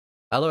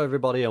Hello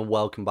everybody and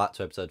welcome back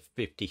to episode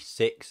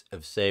 56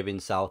 of Saving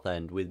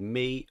Southend with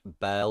me,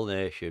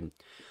 Bearlenation.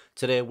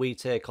 Today we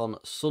take on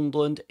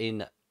Sunderland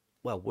in,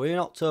 well, we're in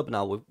October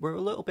now, we're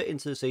a little bit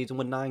into the season,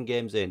 we're 9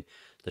 games in.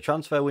 The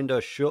transfer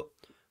window's shut,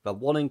 we've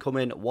had 1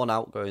 incoming, 1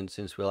 outgoing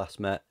since we last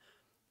met.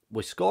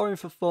 We're scoring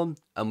for fun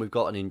and we've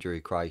got an injury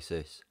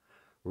crisis.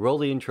 Roll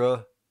the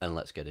intro and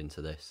let's get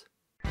into this.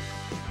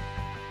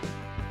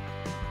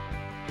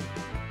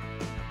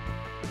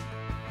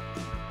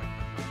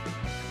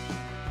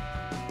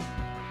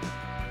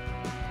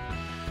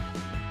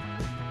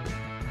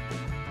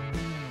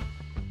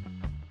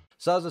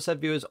 So as I said,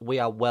 viewers, we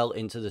are well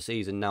into the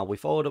season now. We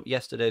followed up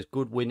yesterday's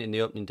good win in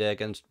the opening day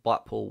against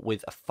Blackpool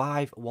with a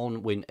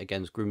 5-1 win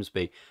against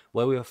Grimsby,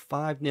 where we were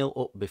 5-0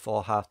 up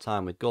before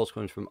half-time with goals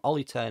coming from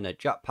Ollie Turner,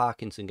 Jack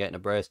Parkinson getting a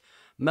brace,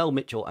 Mel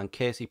Mitchell and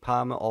Casey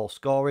Palmer all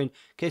scoring.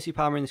 Casey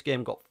Palmer in this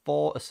game got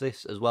 4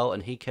 assists as well,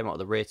 and he came out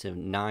with a rating of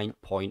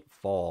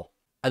 9.4.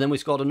 And then we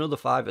scored another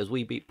 5 as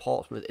we beat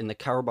Portsmouth in the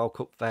Carabao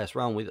Cup first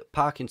round with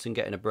Parkinson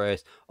getting a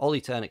brace, Ollie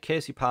Turner,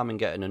 Casey Palmer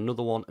getting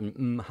another one,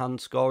 and Hand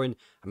scoring.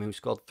 I mean, we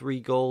scored 3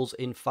 goals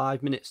in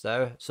 5 minutes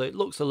there, so it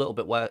looks a little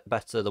bit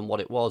better than what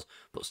it was,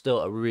 but still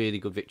a really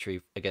good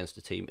victory against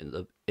a team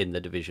in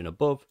the division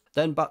above.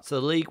 Then back to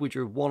the league, we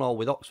drew 1-1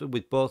 with Oxford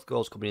with both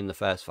goals coming in the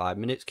first 5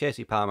 minutes,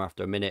 Casey Palmer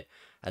after a minute,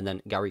 and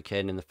then Gary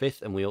Kane in the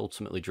 5th, and we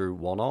ultimately drew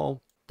 1-1.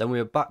 Then we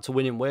were back to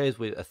winning ways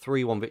with a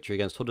 3-1 victory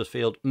against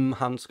Huddersfield,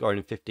 Hand scoring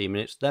in 15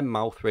 minutes, then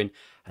Mouthrin,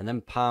 and then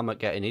Palmer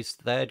getting his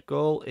 3rd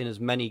goal in as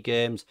many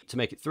games to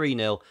make it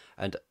 3-0,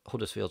 and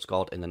Huddersfield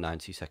scored in the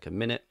 92nd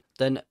minute.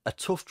 Then a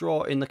tough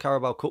draw in the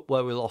Carabao Cup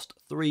where we lost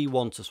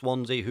 3-1 to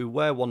Swansea, who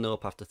were 1-0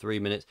 up after 3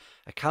 minutes.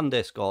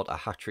 Akande scored a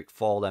hat-trick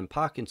for them,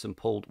 Parkinson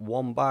pulled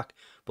 1 back,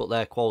 but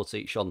their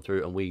quality shone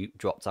through and we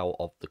dropped out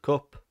of the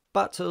cup.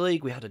 Back to the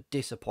league, we had a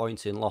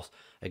disappointing loss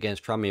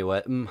against Tranmere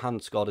where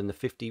Hand scored in the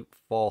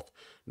 54th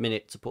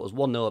minute to put us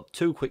 1-0 up.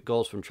 2 quick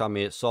goals from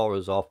Tranmere saw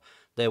us off.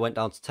 They went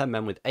down to 10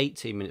 men with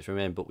 18 minutes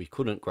remaining, but we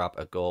couldn't grab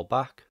a goal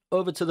back.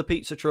 Over to the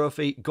Pizza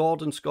Trophy,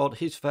 Gordon scored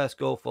his first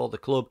goal for the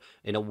club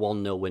in a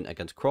 1-0 win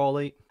against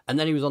Crawley. And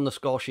then he was on the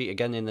score sheet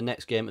again in the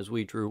next game as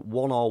we drew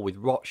 1-1 with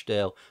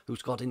Rochdale, who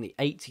scored in the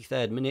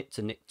 83rd minute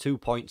to nick 2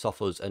 points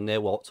off us, and they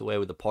walked away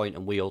with a point,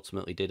 and we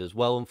ultimately did as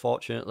well,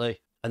 unfortunately.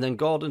 And then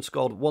Gordon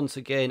scored once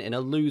again in a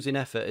losing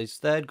effort, his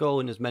 3rd goal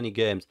in as many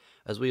games,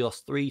 as we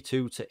lost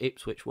 3-2 to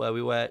Ipswich, where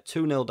we were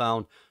 2-0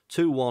 down,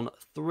 2-1,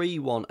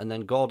 3-1, and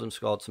then Gordon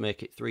scored to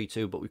make it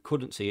 3-2, but we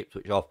couldn't see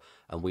Ipswich off,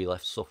 and we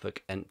left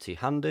Suffolk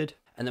empty-handed.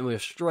 And then we were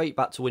straight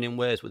back to winning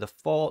ways with a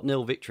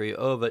 4-0 victory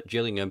over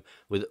Gillingham,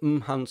 with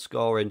Hand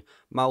scoring,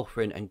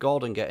 Malfrin and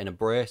Gordon getting a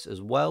brace as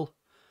well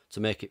to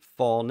make it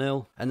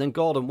 4-0. And then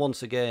Gordon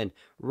once again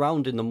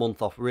rounding the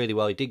month off really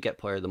well. He did get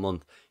player of the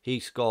month. He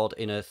scored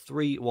in a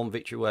 3-1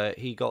 victory where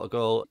he got a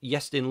goal.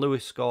 Yestin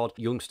Lewis scored,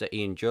 youngster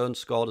Ian Jones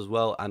scored as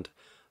well, and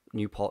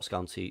Newport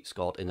County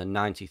scored in the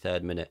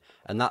 93rd minute.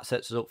 And that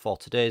sets us up for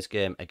today's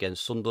game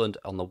against Sunderland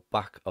on the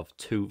back of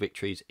 2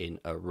 victories in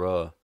a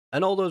row.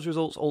 And all those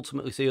results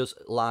ultimately see us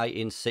lie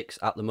in 6th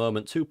at the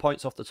moment. 2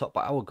 points off the top,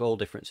 but our goal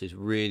difference is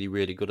really,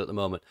 really good at the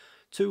moment.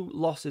 2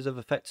 losses have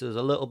affected us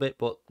a little bit,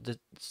 but the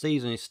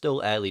season is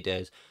still early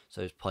days,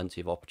 so there's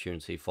plenty of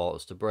opportunity for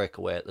us to break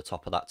away at the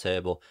top of that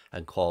table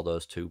and claw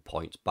those 2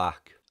 points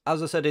back.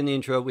 As I said in the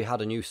intro, we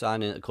had a new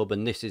signing at the club,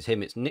 and this is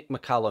him. It's Nick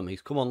McCallum.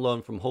 He's come on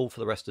loan from Hull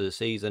for the rest of the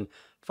season.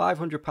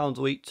 £500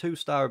 a week,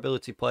 2-star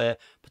ability player,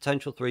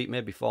 potential 3,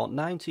 maybe 4.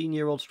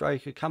 19-year-old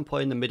striker, can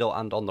play in the middle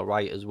and on the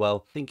right as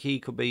well. I think he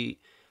could be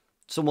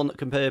someone that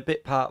can play a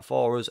bit part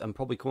for us and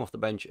probably come off the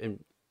bench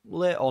and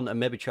late on and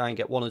maybe try and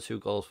get 1 or 2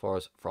 goals for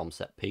us from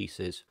set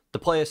pieces. The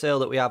player sale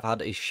that we have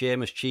had is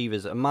Seamus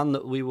Cheevers, a man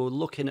that we were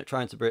looking at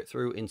trying to break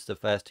through into the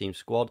first team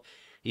squad.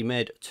 He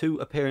made 2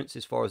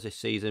 appearances for us this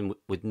season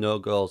with no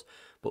goals,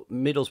 but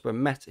Middlesbrough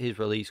met his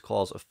release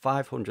clause of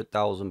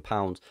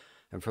 £500,000.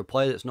 And for a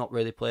player that's not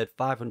really played,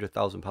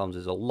 £500,000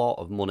 is a lot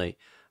of money,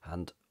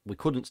 and we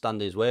couldn't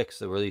stand in his way because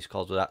the release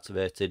clause was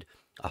activated.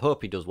 I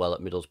hope he does well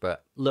at Middlesbrough. A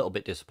little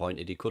bit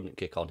disappointed he couldn't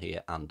kick on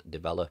here and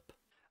develop.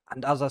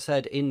 And as I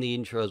said in the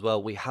intro as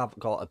well, we have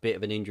got a bit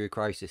of an injury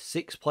crisis.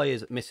 6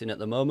 players missing at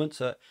the moment.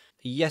 So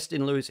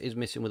Yestin Lewis is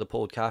missing with a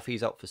pulled calf.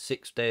 He's out for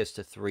 6 days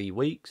to 3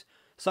 weeks.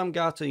 Sam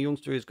Garton,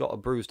 youngster, has got a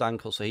bruised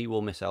ankle, so he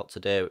will miss out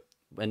today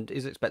and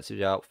is expected to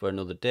be out for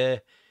another day.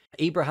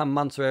 Ibrahim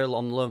Mansour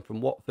on loan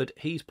from Watford.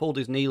 He's pulled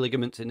his knee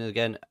ligaments in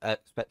again,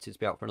 expected to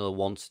be out for another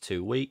 1 to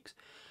 2 weeks.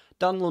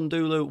 Dan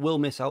Lundulu will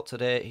miss out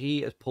today.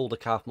 He has pulled a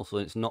calf muscle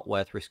and it's not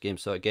worth risking.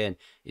 So again,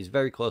 he's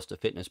very close to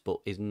fitness, but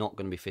is not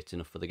going to be fit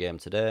enough for the game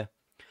today.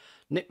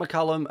 Nick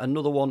McCallum,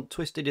 another one,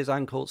 twisted his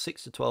ankle,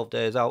 6 to 12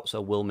 days out, so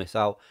will miss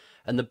out.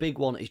 And the big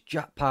one is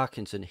Jack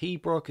Parkinson. He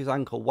broke his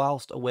ankle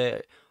whilst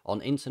away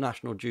on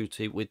international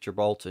duty with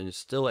Gibraltar and is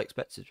still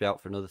expected to be out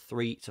for another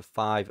 3 to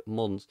 5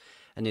 months.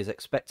 And his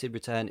expected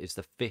return is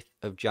the 5th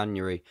of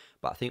January.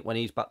 But I think when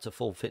he's back to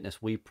full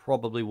fitness, we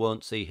probably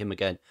won't see him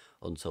again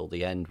until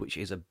the end, which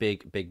is a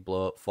big, big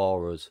blow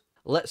for us.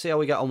 Let's see how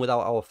we get on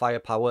without our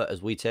firepower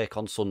as we take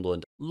on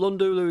Sunderland.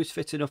 Lundulu is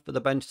fit enough for the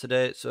bench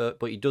today,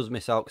 but he does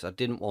miss out because I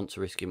didn't want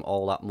to risk him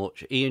all that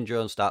much. Ian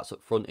Jones starts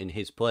up front in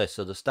his place,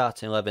 so the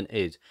starting 11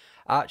 is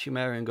Archie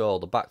Mary in goal,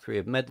 the back three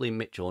of Medley,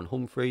 Mitchell and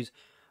Humphreys,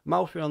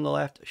 Malfrey on the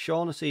left,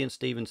 Shaughnessy and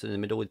Stevenson in the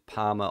middle with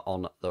Palmer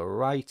on the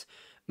right.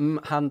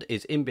 Hand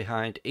is in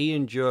behind,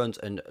 Ian Jones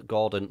and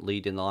Gordon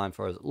leading the line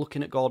for us.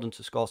 Looking at Gordon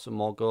to score some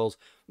more goals.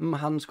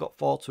 Hand's got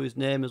 4 to his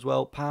name as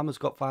well. Palmer's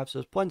got 5, so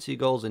there's plenty of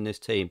goals in this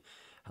team.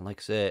 And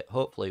like I say,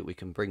 hopefully we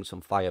can bring some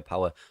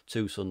firepower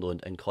to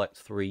Sunderland and collect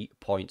 3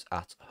 points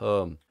at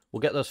home. We'll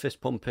get those fists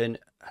pumping.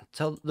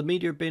 Tell the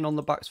media have been on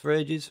the backs for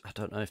ages. I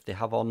don't know if they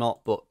have or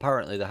not, but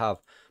apparently they have.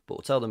 But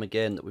we'll tell them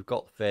again that we've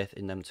got faith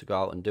in them to go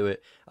out and do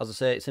it. As I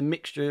say, it's a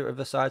mixture of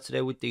the side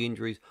today with the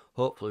injuries.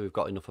 Hopefully we've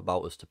got enough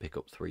about us to pick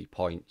up 3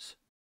 points.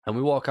 And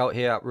we walk out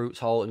here at Roots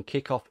Hall and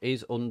kick-off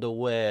is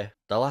underway.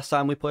 The last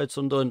time we played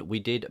Sunderland,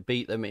 we did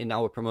beat them in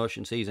our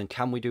promotion season.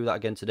 Can we do that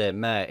again today?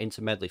 Mayor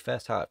into Medley,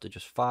 first half after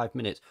just 5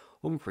 minutes.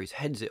 Humphreys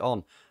heads it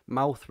on,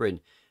 Mouthrin,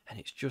 and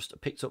it's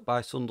just picked up by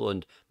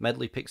Sunderland.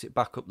 Medley picks it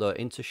back up though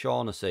into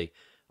Shaughnessy.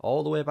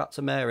 All the way back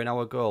to Mayor in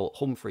our goal.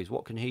 Humphreys,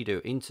 what can he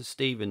do? Into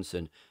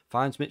Stevenson.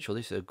 Finds Mitchell.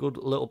 This is a good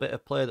little bit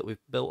of play that we've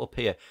built up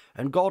here.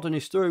 And Gordon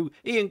is through.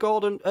 Ian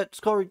Gordon,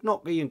 sorry,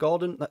 not Ian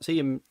Gordon. That's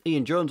Ian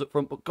Jones up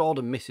front, but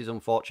Gordon misses,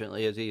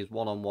 unfortunately, as he is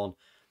one-on-one.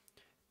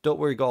 Don't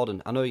worry,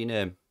 Gordon. I know your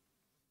name.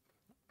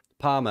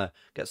 Palmer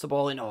gets the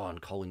ball in. Oh,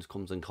 and Collins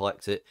comes and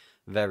collects it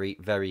very,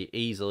 very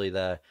easily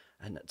there.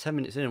 And 10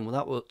 minutes in, well,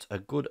 that was a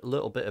good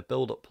little bit of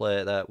build-up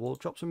play there. We'll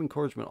drop some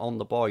encouragement on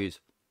the boys,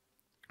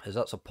 as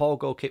that's a poor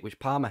goal kick which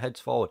Palmer heads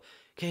forward.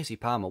 Casey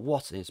Palmer,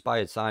 what an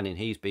inspired signing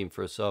he's been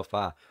for us so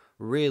far.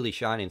 Really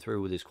shining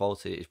through with his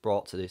quality that he's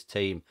brought to this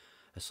team.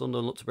 As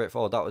Sunderland looked to break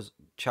forward, that was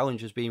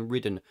challenges being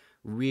ridden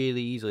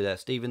really easily there.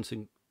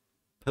 Stevenson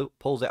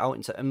pulls it out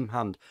into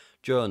Hand.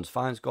 Jones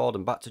finds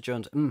Gordon, back to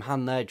Jones.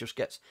 Hand there just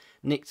gets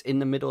nicked in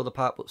the middle of the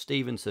park, but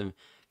Stevenson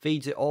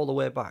feeds it all the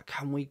way back.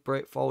 Can we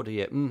break forward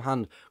here?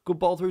 Hand, good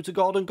ball through to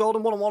Gordon.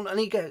 Gordon one-on-one, and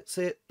he gets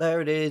it.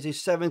 There it is, his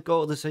 7th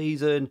goal of the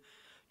season.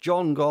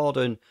 John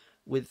Gordon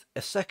with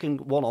a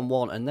second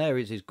one-on-one, and there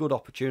is his good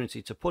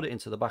opportunity to put it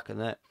into the back of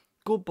the net.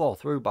 Good ball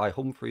through by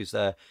Humphreys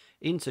there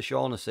into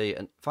Shaughnessy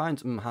and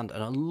finds Hand,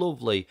 and a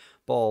lovely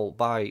ball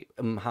by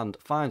Hand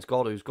finds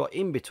Gordon, who's got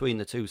in between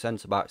the 2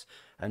 centre-backs,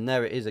 and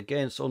there it is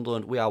again.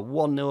 Sunderland, we are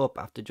 1-0 up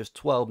after just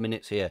 12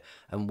 minutes here,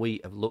 and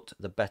we have looked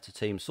the better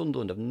team.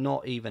 Sunderland have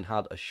not even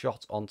had a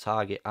shot on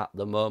target at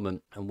the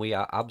moment, and we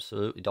are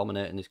absolutely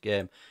dominating this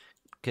game.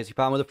 Casey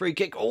Palmer with a free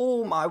kick.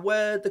 Oh my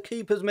word, the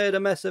keeper's made a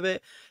mess of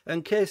it.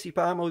 And Casey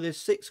Palmer with his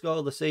 6th goal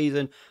of the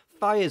season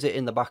fires it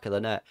in the back of the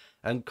net.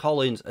 And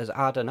Collins has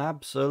had an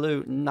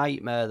absolute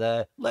nightmare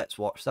there. Let's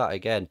watch that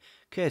again.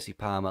 Casey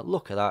Palmer,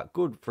 look at that,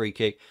 good free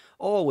kick.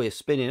 Always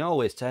spinning,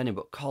 always turning,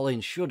 but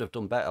Collins should have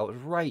done better. It was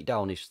right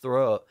down his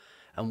throat.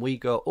 And we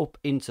go up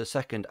into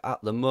second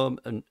at the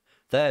moment,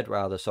 third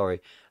rather, sorry,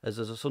 as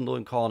there's a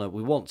Sunderland corner.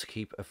 We want to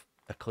keep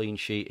a clean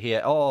sheet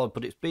here. Oh,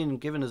 but it's been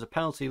given as a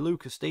penalty.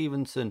 Lucas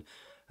Stevenson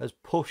has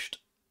pushed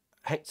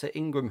Hector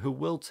Ingram, who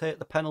will take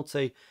the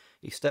penalty.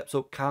 He steps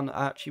up. Can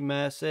Archie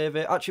Mayer save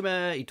it? Archie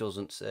Mayer, he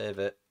doesn't save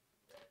it.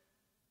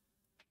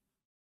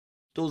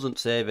 Doesn't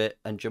save it.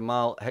 And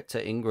Jamal Hector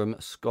Ingram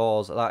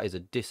scores. That is a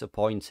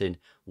disappointing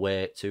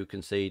way to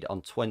concede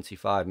on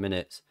 25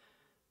 minutes.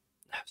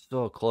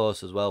 So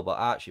close as well, but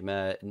Archie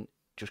Mayer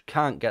just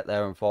can't get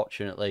there,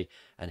 unfortunately.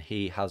 And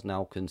he has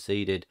now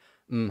conceded.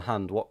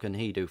 Hand, what can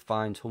he do?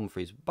 Finds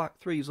Humphreys. Back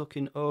three's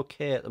looking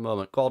okay at the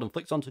moment. Gordon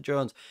flicks onto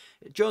Jones.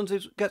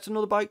 Jones gets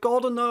another bite.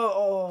 Gordon, no!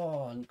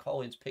 Oh, and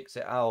Collins picks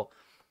it out.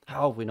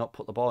 How have we not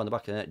put the ball in the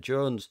back of the net?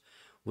 Jones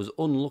was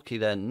unlucky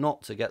then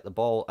not to get the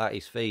ball at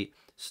his feet.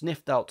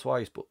 Sniffed out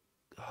twice, but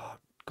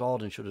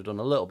Gordon should have done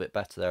a little bit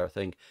better there, I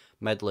think.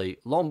 Medley,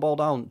 long ball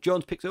down.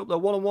 Jones picks it up there,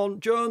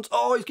 one-on-one. Jones,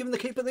 oh, he's giving the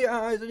keeper the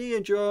eyes. And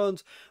Ian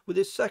Jones with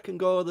his 2nd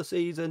goal of the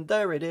season.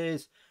 There it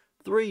is.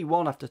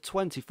 3-1 after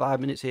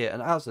 25 minutes here,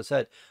 and as I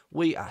said,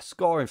 we are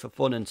scoring for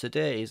fun, and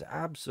today is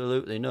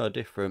absolutely no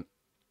different.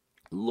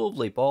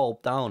 Lovely ball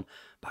down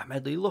by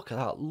Medley. Look at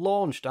that,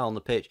 launched down the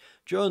pitch.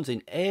 Jones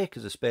in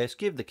acres of space,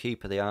 give the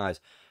keeper the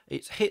eyes.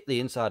 It's hit the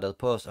inside of the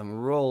post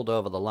and rolled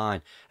over the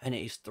line, and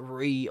it is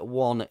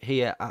 3-1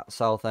 here at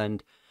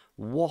Southend.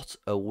 What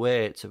a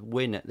way to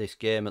win this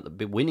game,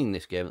 be winning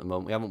this game at the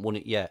moment. We haven't won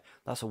it yet.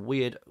 That's a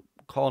weird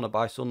corner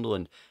by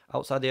Sunderland.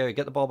 Outside the area,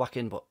 get the ball back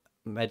in, but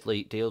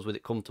Medley deals with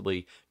it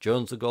comfortably.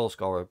 Jones, the goal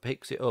scorer,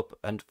 picks it up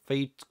and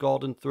feeds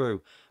Gordon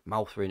through.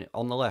 Mouthrin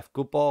on the left.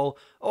 Good ball.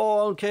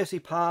 Oh, and Casey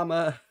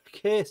Palmer.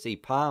 Casey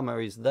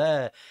Palmer is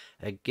there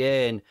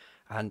again.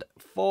 And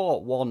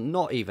 4-1,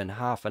 not even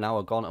half an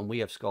hour gone, and we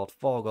have scored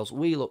 4 goals.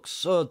 We look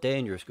so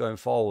dangerous going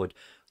forward.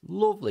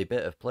 Lovely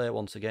bit of play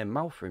once again.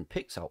 Mouthrin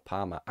picks out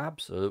Palmer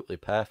absolutely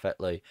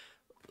perfectly.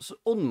 It's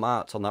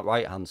unmarked on that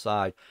right-hand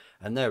side.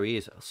 And there he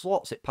is.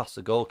 Slots it past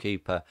the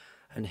goalkeeper.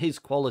 And his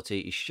quality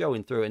is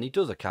showing through, and he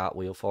does a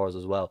cartwheel for us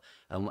as well.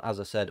 And as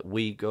I said,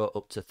 we go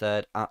up to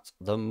 3rd at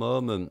the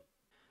moment.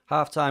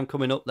 Half-time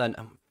coming up then,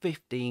 and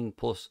 15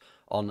 plus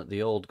on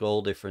the old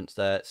goal difference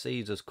there.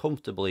 Sees us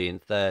comfortably in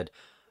 3rd.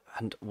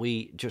 and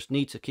we just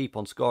need to keep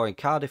on scoring.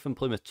 Cardiff and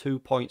Plymouth 2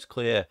 points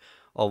clear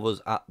of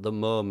us at the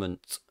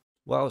moment.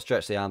 Well, I'll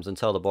stretch the arms and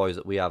tell the boys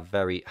that we are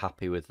very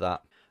happy with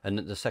that. And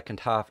the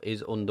second half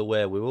is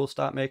underway. We will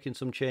start making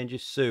some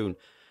changes soon,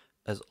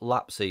 as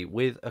Lapsey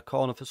with a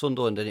corner for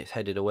Sunderland, and it's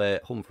headed away.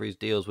 Humphreys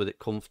deals with it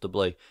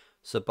comfortably.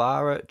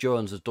 Sabara,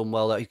 Jones has done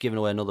well. He's given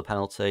away another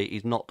penalty.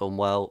 He's not done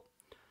well.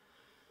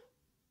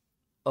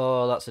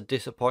 Oh, that's a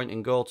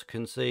disappointing goal to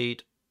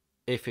concede.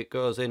 If it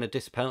goes in,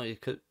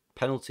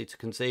 penalty to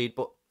concede.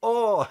 But,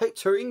 oh,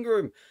 Hector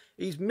Ingram,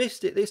 he's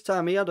missed it this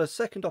time. He had a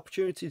second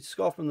opportunity to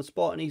score from the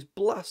spot, and he's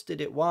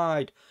blasted it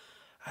wide.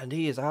 And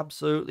he has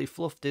absolutely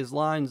fluffed his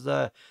lines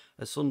there.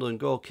 A Sunderland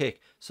goal kick.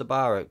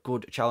 Sabara,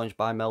 good challenge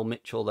by Mel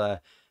Mitchell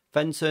there.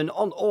 Fenton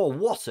on. Oh,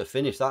 what a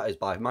finish that is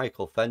by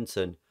Michael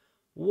Fenton.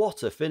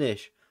 What a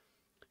finish.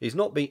 He's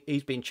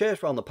been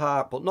chased around the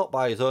park, but not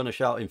by his owner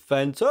shouting,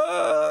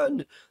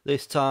 Fenton!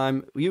 This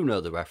time, you know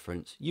the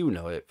reference. You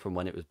know it from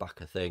when it was back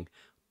a thing.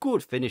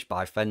 Good finish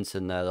by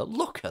Fenton there.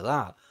 Look at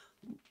that.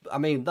 I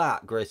mean,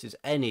 that graces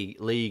any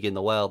league in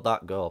the world,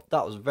 that goal.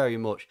 That was very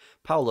much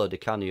Paolo Di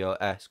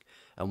Canio-esque.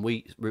 And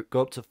we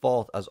go up to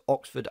 4th as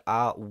Oxford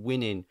are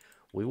winning.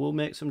 We will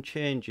make some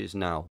changes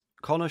now.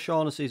 Connor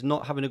Shaughnessy is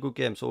not having a good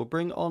game, so we'll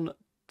bring on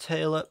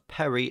Taylor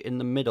Perry in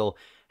the middle.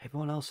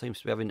 Everyone else seems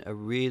to be having a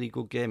really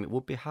good game. It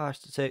would be harsh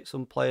to take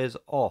some players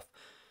off.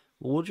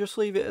 We'll just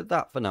leave it at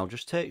that for now.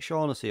 Just take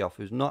Shaughnessy off,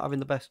 who's not having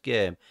the best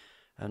game.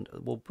 And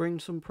we'll bring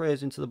some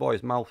praise into the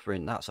boys.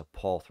 Mouthrin, that's a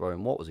poor throw.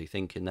 And what was he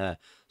thinking there?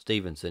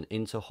 Stevenson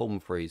into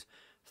Humphreys.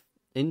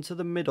 Into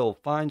the middle,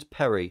 finds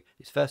Perry.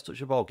 His first touch of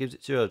the ball, gives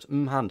it to Rhodes.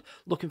 Hand,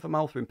 looking for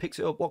Mouthrin, picks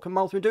it up. What can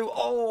Mouthrin do?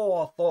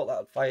 Oh, I thought that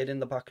had fired in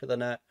the back of the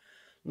net.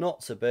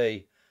 Not to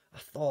be. I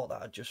thought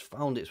that had just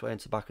found its way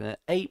into the back of the net.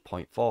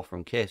 8.4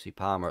 from Casey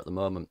Palmer at the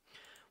moment.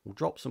 We'll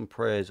drop some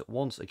praise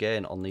once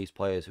again on these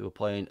players who are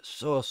playing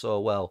so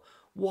well.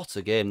 What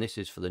a game this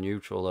is for the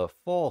neutral though.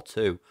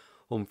 4-2.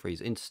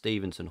 Humphreys into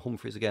Stevenson.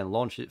 Humphreys again,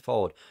 launches it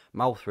forward.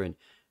 Mouthrin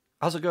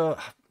has a go.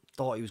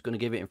 Thought he was going to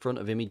give it in front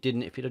of him. He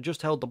didn't. If he'd have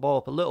just held the ball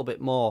up a little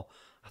bit more,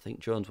 I think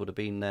Jones would have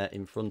been there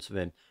in front of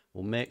him.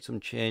 We'll make some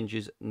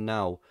changes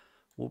now.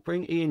 We'll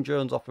bring Ian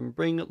Jones off and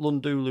bring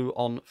Lundulu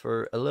on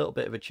for a little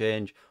bit of a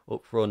change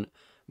up front.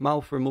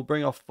 Mouthrin will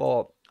bring off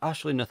for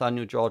Ashley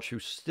Nathaniel George,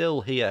 who's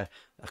still here.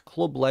 A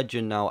club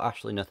legend now,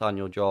 Ashley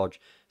Nathaniel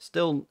George.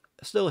 Still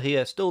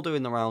here, still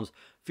doing the rounds.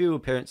 Few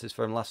appearances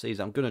for him last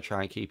season. I'm going to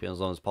try and keep him as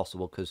long as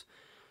possible because,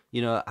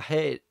 you know, I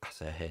hate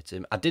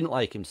him. I didn't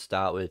like him to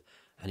start with.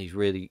 And he's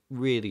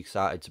really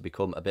started to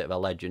become a bit of a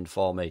legend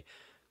for me.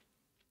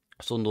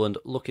 Sunderland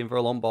looking for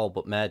a long ball,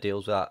 but Mayer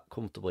deals with that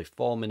comfortably.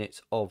 4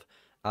 minutes of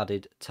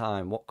added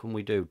time. What can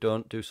we do?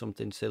 Don't do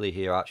something silly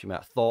here, actually,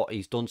 mate. I thought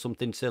he's done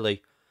something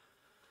silly.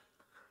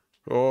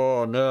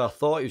 Oh, no. I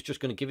thought he was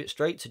just going to give it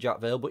straight to Jack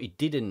Vale, but he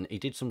didn't. He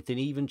did something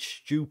even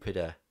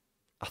stupider.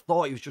 I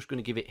thought he was just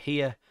going to give it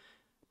here,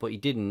 but he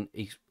didn't.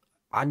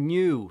 I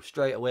knew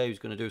straight away he was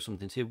going to do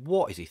something silly.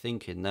 What is he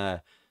thinking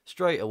there?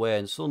 Straight away,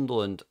 and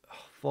Sunderland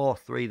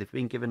 4-3. They've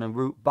been given a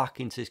route back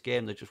into this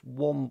game. They're just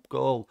one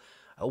goal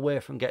away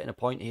from getting a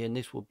point here, and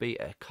this would be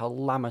a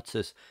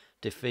calamitous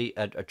defeat,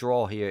 a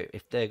draw here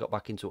if they got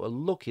back into it.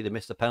 Lucky they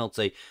missed a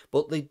penalty,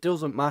 but it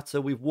doesn't matter.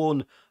 We've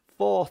won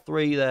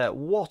 4-3 there.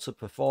 What a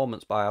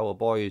performance by our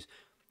boys.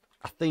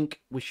 I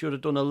think we should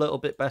have done a little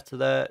bit better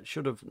there.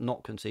 Should have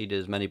not conceded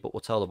as many, but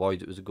we'll tell the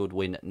boys it was a good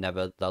win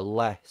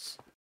nevertheless.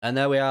 And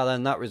there we are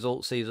then. That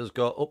result sees us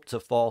go up to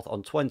 4th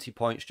on 20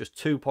 points, just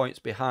 2 points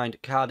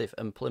behind Cardiff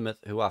and Plymouth,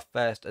 who are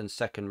 1st and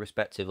 2nd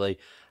respectively,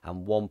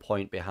 and 1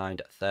 point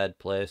behind 3rd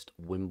placed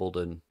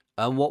Wimbledon.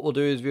 And what we'll do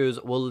is, viewers,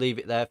 we'll leave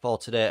it there for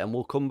today, and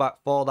we'll come back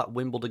for that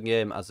Wimbledon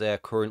game as they are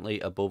currently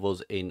above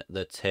us in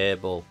the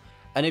table.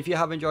 And if you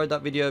have enjoyed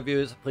that video,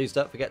 viewers, please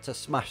don't forget to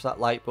smash that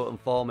like button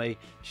for me,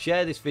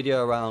 share this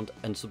video around,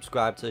 and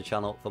subscribe to the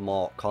channel for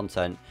more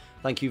content.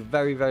 Thank you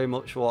very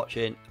much for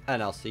watching,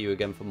 and I'll see you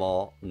again for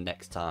more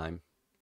next time.